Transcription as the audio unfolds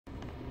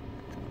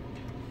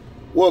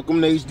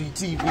Welcome to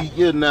HDiiTV.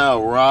 You're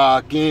now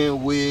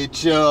rocking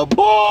with your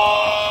boy.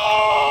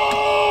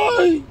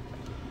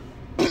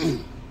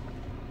 You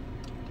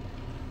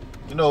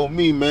know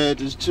me, man,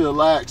 just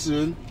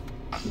chillaxing.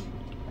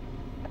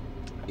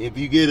 If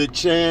you get a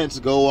chance,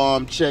 go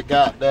check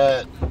out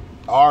that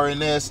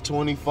RNS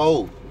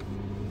 24.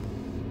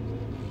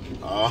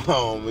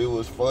 It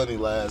was funny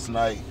last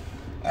night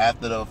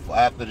after the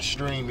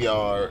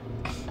StreamYard.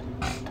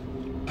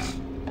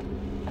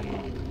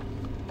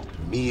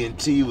 Me and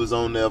T was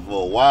on there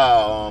for a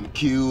while.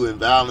 Q and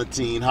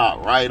Valentine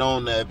hopped right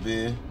on that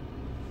bit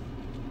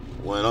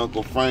when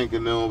Uncle Frank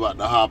and them about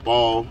to hop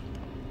off.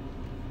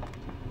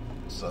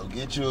 So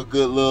get you a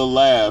good little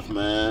laugh,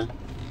 man.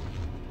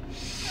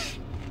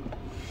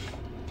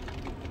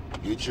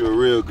 Get you a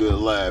real good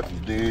laugh, you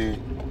dig?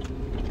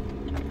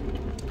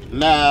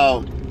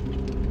 Now,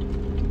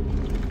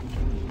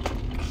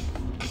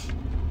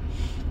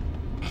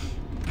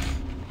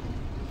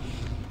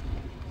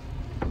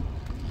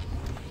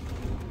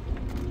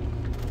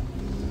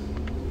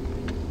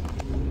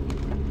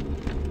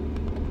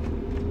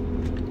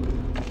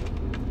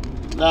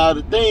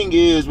 the thing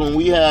is, when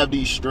we have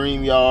these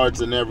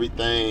StreamYards and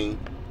everything,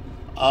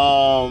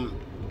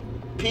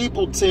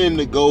 people tend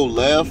to go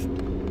left.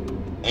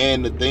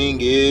 And the thing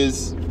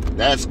is,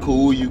 that's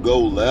cool, you go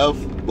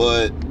left.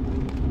 But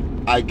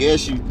I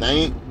guess you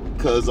think,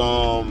 because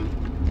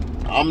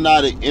I'm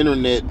not an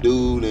internet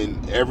dude,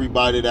 and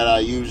everybody that I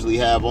usually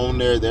have on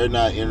there, they're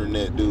not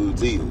internet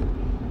dudes either.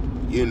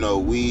 You know,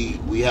 we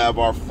have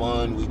our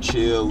fun, we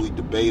chill, we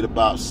debate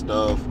about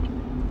stuff,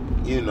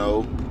 you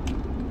know.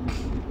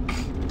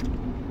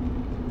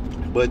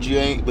 But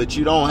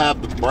you don't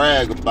have to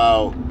brag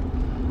about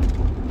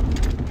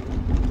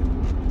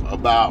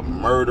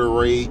murder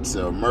rates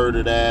or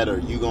murder that, or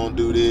you gonna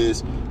do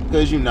this,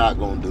 because you're not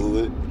gonna do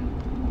it.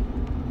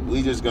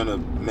 We just gonna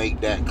make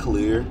that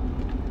clear.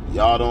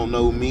 Y'all don't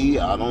know me,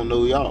 I don't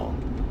know y'all.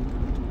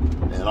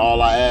 And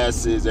all I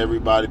ask is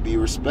everybody be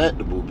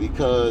respectable,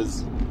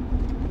 because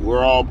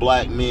we're all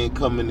black men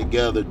coming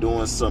together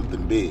doing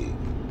something big,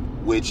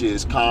 which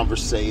is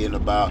conversating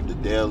about the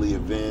daily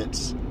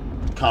events,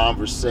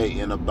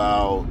 conversating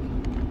about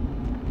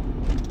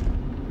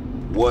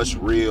what's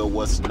real,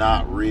 what's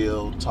not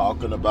real,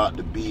 talking about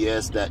the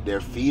BS that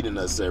they're feeding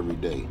us every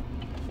day.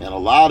 And a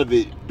lot of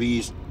it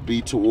be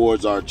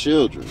towards our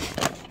children.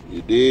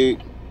 You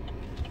dig?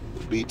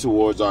 Be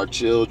towards our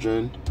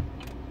children.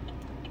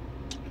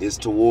 It's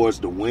towards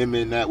the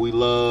women that we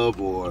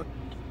love, or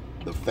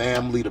the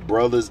family, the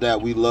brothers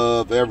that we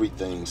love,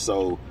 everything.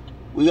 So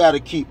we got to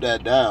keep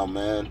that down,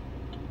 man.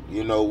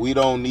 You know, we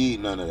don't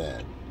need none of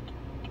that.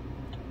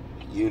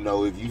 You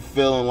know, if you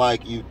feeling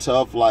like you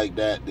tough like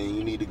that, then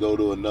you need to go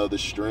to another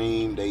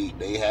stream.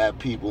 They have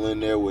people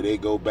in there where they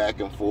go back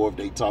and forth.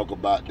 They talk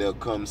about they'll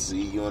come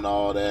see you and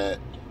all that.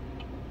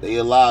 They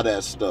allow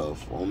that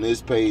stuff. On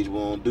this page, we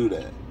don't do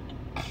that.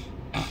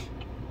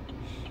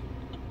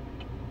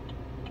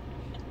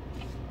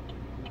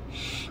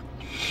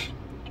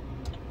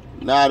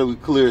 Now that we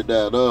cleared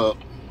that up,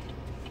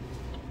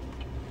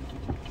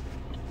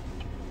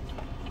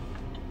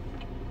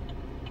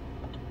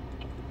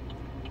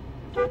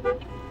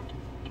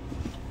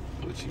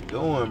 what you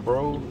doing,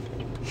 bro?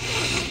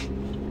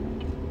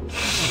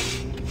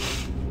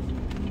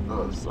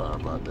 Oh, sorry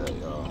about that,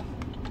 y'all.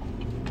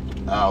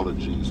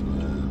 Allergies,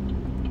 man.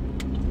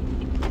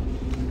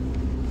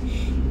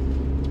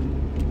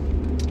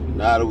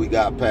 Now that we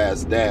got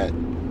past that,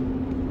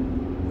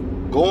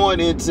 going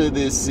into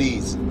this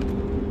season,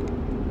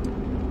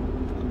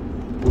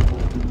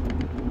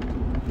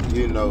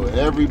 you know,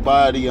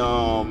 everybody's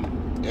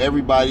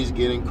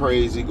getting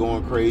crazy,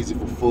 going crazy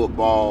for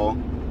football.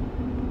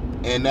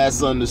 And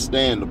that's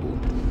understandable.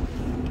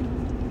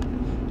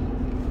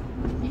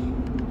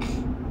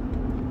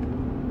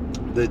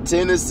 The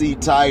Tennessee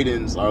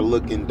Titans are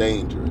looking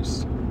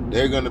dangerous.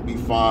 They're going to be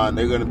fine.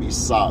 They're going to be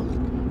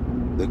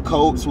solid. The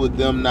Colts, with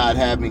them not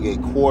having a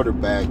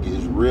quarterback,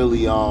 is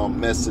really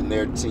messing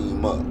their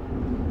team up.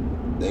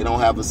 They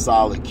don't have a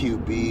solid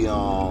QB.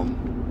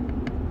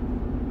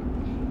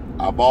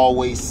 I've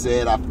always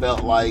said I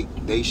felt like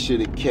they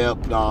should have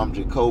kept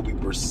Jacoby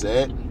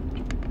Brissett.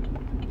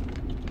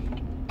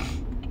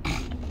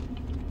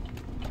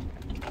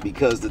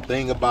 Because the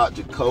thing about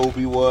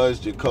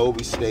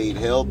Jacoby stayed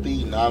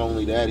healthy. Not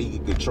only that, he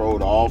could control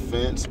the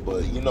offense,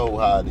 but you know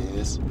how it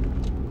is.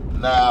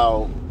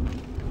 Now,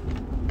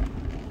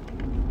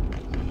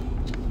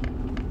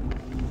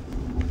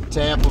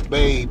 Tampa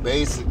Bay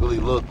basically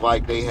looked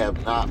like they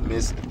have not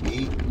missed a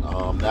beat.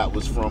 That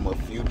was from a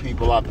few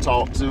people I've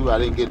talked to. I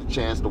didn't get a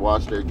chance to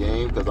watch their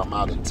game because I'm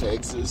out in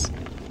Texas.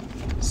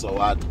 So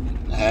I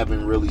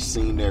haven't really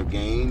seen their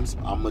games.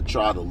 I'm going to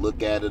try to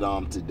look at it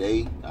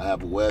today. I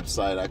have a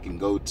website I can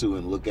go to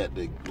and look at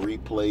the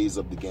replays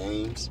of the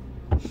games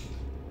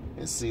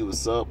and see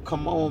what's up.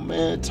 Come on,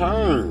 man,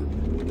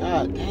 turn.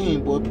 God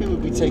dang, boy, people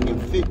be taking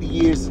 50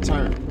 years to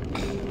turn.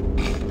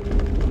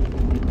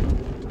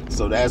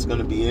 So that's going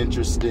to be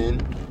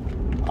interesting.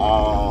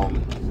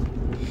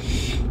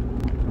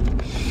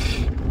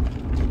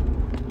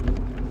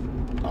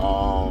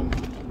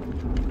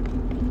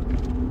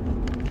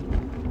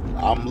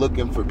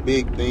 looking for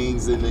big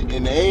things in the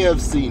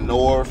AFC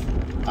North.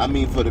 I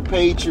mean, for the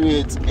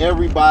Patriots,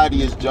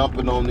 everybody is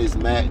jumping on this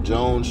Mac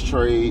Jones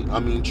train.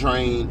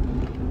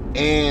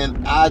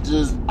 And I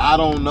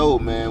don't know,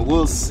 man.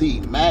 We'll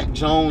see. Mac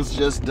Jones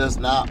just does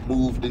not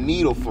move the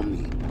needle for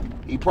me.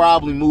 He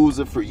probably moves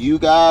it for you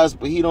guys,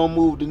 but he don't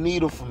move the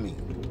needle for me.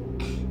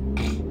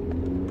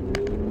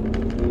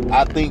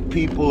 I think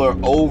people are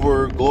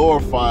over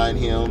glorifying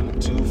him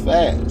too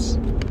fast.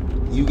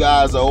 You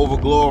guys are over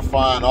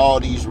glorifying all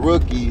these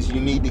rookies. You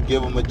need to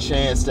give them a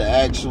chance to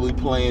actually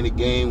play in a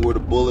game where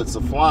the bullets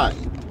are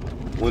flying.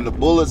 When the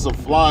bullets are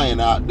flying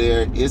out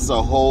there, it's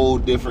a whole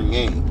different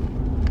game.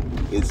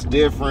 It's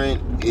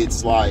different.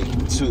 It's like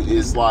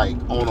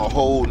on a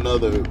whole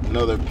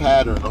another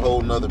pattern, a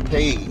whole nother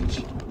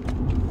page.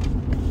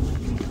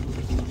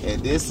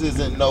 And this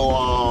isn't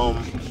no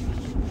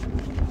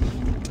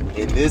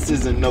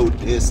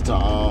diss to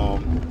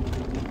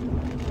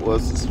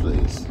what's his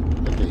face?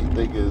 I can't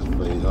think of his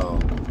face.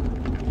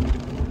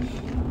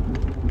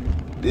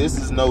 This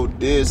is no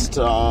diss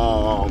to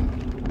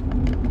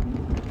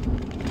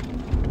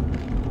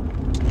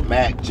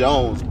Mac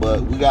Jones,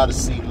 but we got to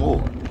see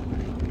more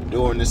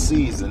during the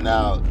season.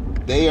 Now,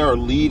 they are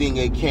leading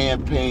a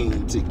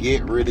campaign to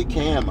get rid of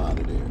Cam out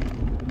of there.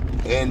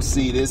 And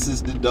see, this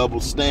is the double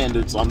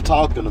standards I'm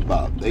talking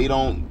about. They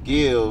don't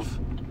give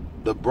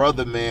the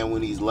brother man,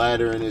 when he's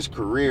later in his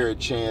career, a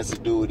chance to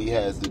do what he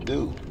has to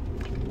do.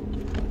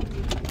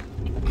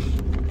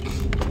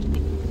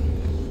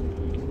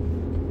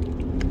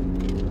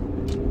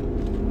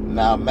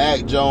 Now,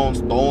 Mac Jones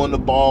throwing the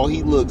ball,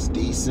 he looks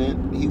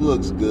decent. He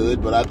looks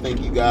good, but I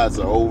think you guys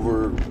are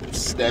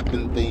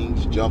overstepping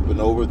things, jumping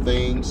over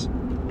things.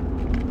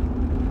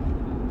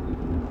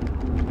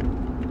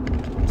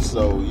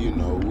 So,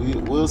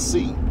 we'll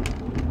see.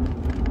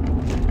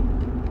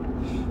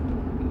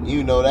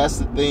 That's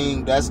the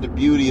thing. That's the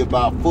beauty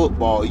about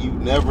football. You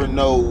never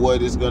know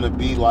what it's going to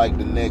be like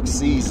the next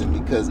season,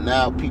 because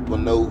now people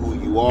know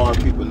who you are.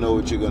 People know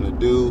what you're going to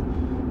do.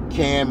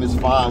 Cam is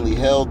finally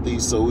healthy,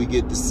 so we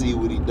get to see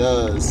what he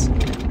does.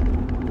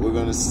 We're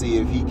going to see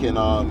if he can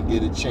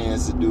get a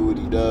chance to do what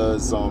he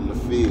does on the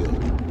field.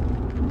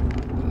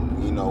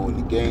 When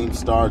the game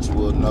starts,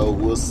 we'll know.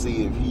 We'll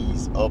see if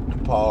he's up to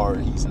par or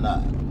he's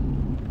not.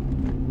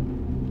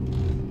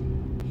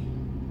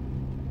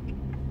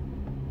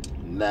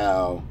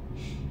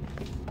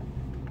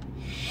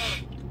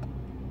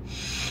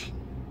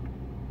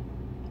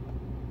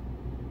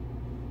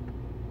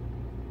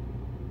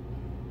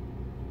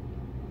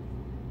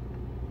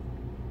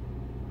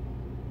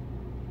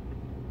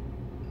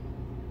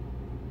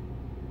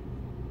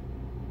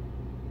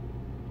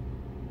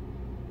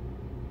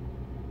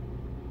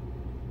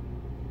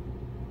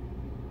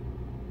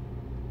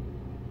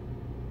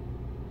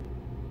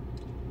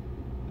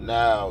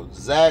 Now,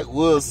 Zach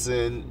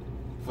Wilson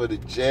for the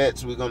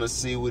Jets, we're gonna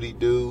see what he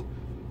do.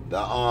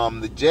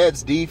 The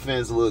Jets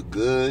defense look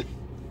good.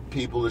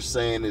 People are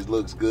saying it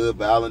looks good.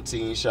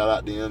 Valentine, shout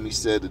out to him. He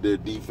said that their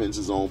defense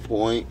is on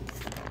point.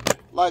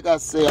 Like I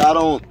said,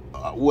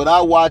 what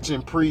I watch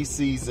in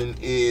preseason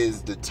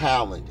is the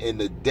talent and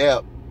the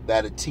depth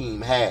that a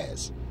team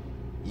has,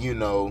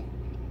 and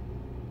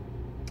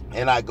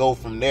I go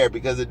from there,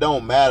 because it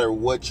don't matter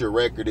what your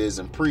record is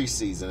in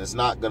preseason. It's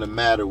not going to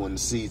matter when the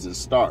season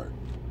starts.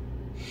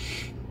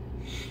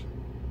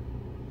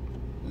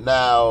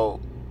 Now,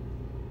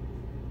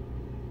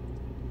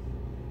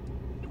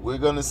 we're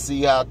going to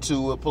see how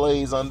Tua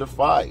plays under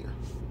fire,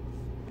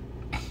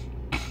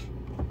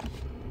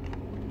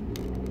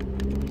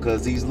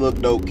 because he's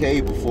looked okay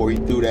before he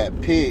threw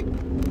that pick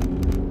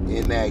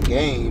in that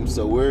game.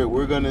 So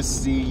we're going to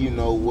see,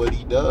 what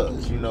he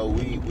does.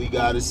 We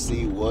got to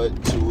see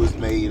what Tua's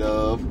made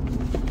of.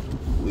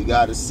 We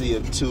got to see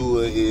if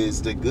Tua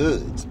is the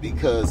goods,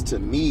 because to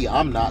me,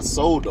 I'm not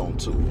sold on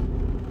Tua.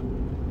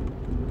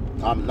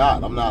 I'm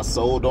not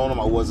sold on him.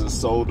 I wasn't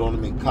sold on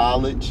him in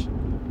college.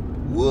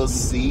 We'll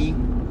see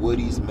what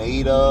he's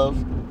made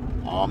of.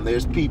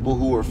 There's people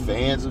who are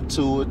fans of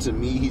Tua. To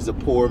me, he's a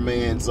poor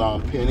man's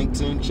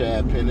Pennington,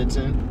 Chad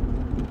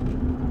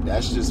Pennington.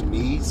 That's just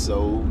me.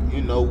 So,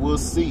 we'll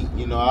see.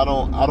 I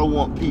don't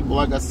want people,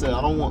 like I said, I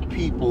don't want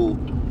people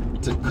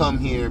to come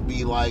here and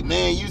be like,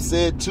 man, you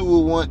said Tua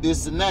want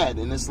this and that.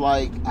 And it's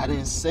like, I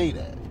didn't say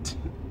that.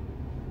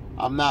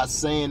 I'm not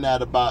saying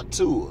that about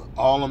Tua.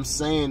 All I'm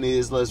saying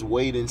is, let's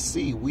wait and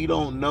see. We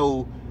don't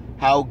know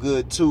how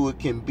good Tua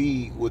can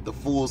be with the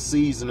full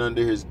season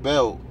under his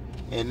belt.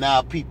 And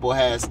now people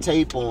has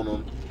tape on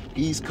him.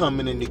 He's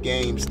coming into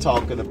games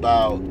talking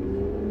about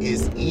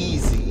it's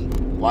easy.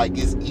 Like,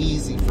 it's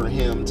easy for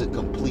him to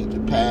complete the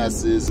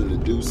passes and to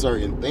do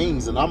certain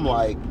things. And I'm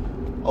like,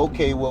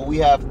 okay, well, we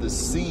have to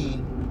see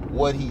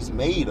what he's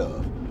made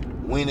of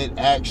when it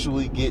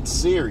actually gets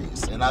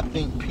serious. And I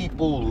think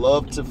people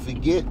love to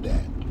forget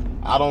that.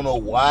 I don't know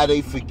why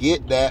they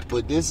forget that,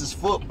 but this is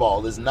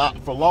football. It's not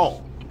for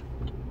long.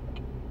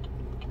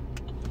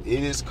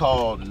 It is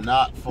called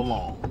not for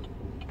long.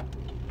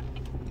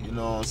 You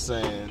know what I'm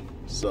saying?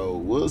 So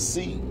we'll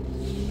see.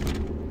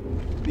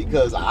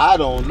 because I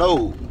don't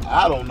know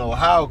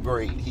how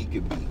great he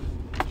could be.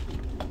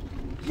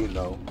 You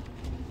know.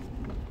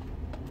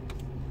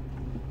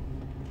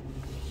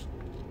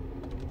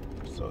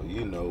 So,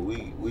 you know,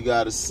 we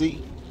got to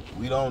see.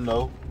 We don't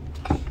know.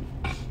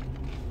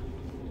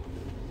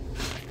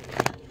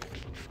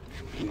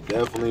 We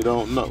definitely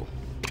don't know.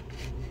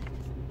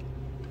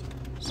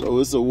 So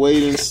it's a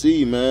wait and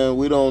see, man.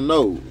 We don't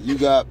know. You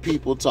got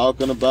people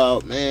talking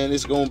about, man,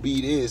 it's going to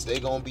be this. They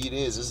going to be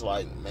this. It's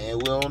like, man,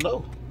 we don't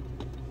know.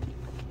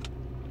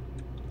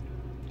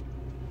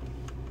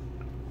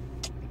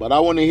 But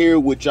I want to hear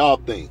what y'all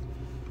think.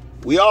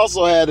 We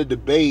also had a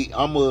debate.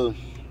 I'm going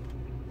to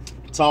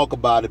talk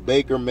about it.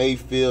 Baker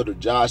Mayfield or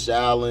Josh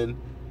Allen.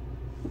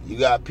 You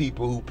got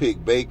people who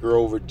pick Baker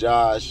over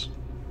Josh.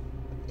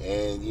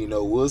 And, you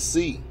know, we'll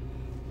see.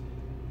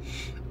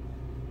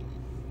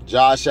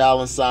 Josh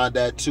Allen signed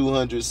that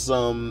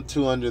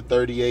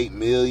 238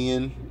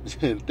 million.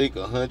 I think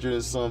 100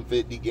 and some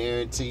 50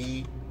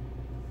 guaranteed.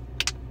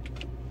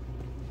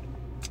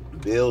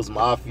 Bills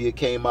Mafia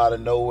came out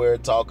of nowhere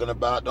talking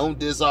about, don't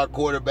diss our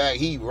quarterback.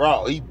 He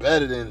raw. He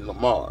better than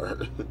Lamar.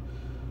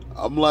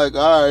 I'm like,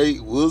 all right,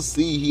 we'll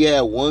see. He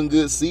had one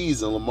good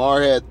season.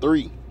 Lamar had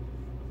 3.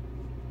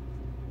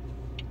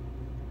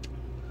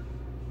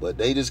 But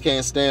they just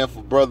can't stand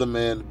for Brother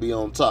Man to be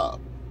on top.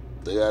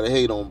 They got to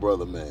hate on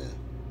Brother Man.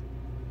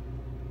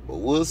 But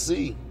we'll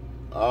see.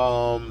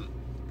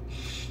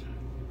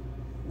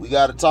 We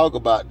got to talk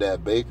about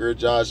that, Baker or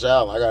Josh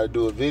Allen. I got to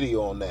do a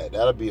video on that.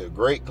 That'll be a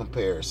great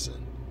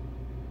comparison.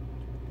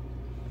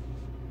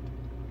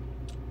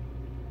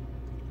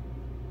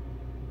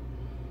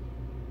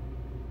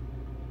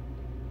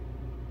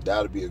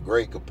 That'll be a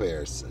great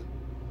comparison.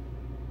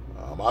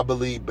 I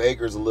believe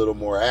Baker's a little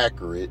more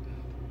accurate.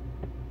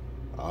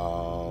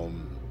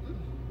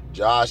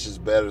 Josh is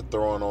better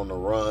throwing on the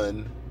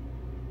run.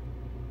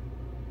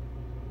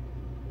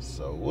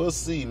 So we'll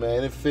see,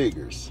 man. It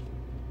figures.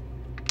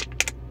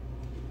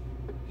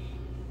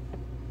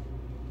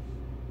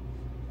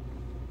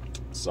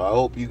 So I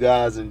hope you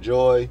guys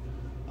enjoy.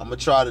 I'm going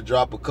to try to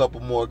drop a couple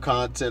more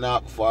content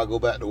out before I go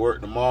back to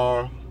work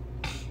tomorrow.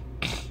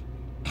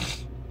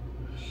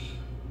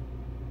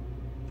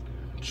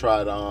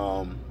 Try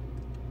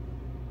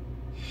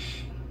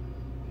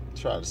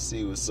to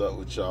see what's up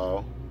with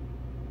y'all.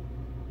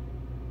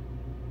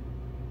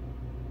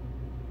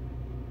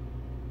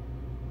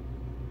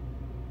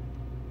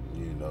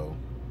 You know.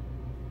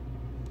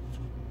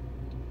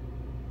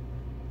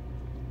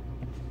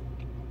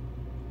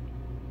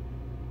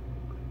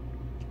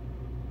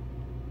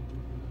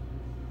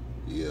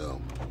 Yeah.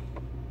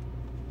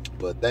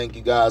 But thank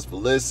you guys for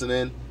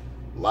listening.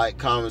 Like,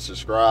 comment,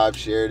 subscribe,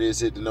 share this,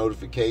 hit the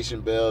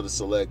notification bell to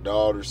select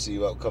all to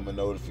receive upcoming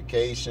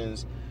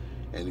notifications.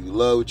 And if you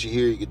love what you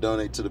hear, you can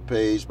donate to the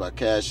page by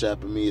Cash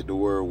Apping me at the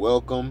word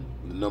welcome,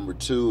 the number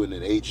 2, and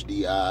then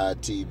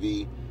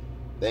HDiiTV.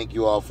 Thank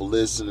you all for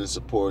listening and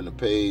supporting the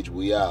page.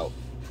 We out.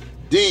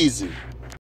 Deezy.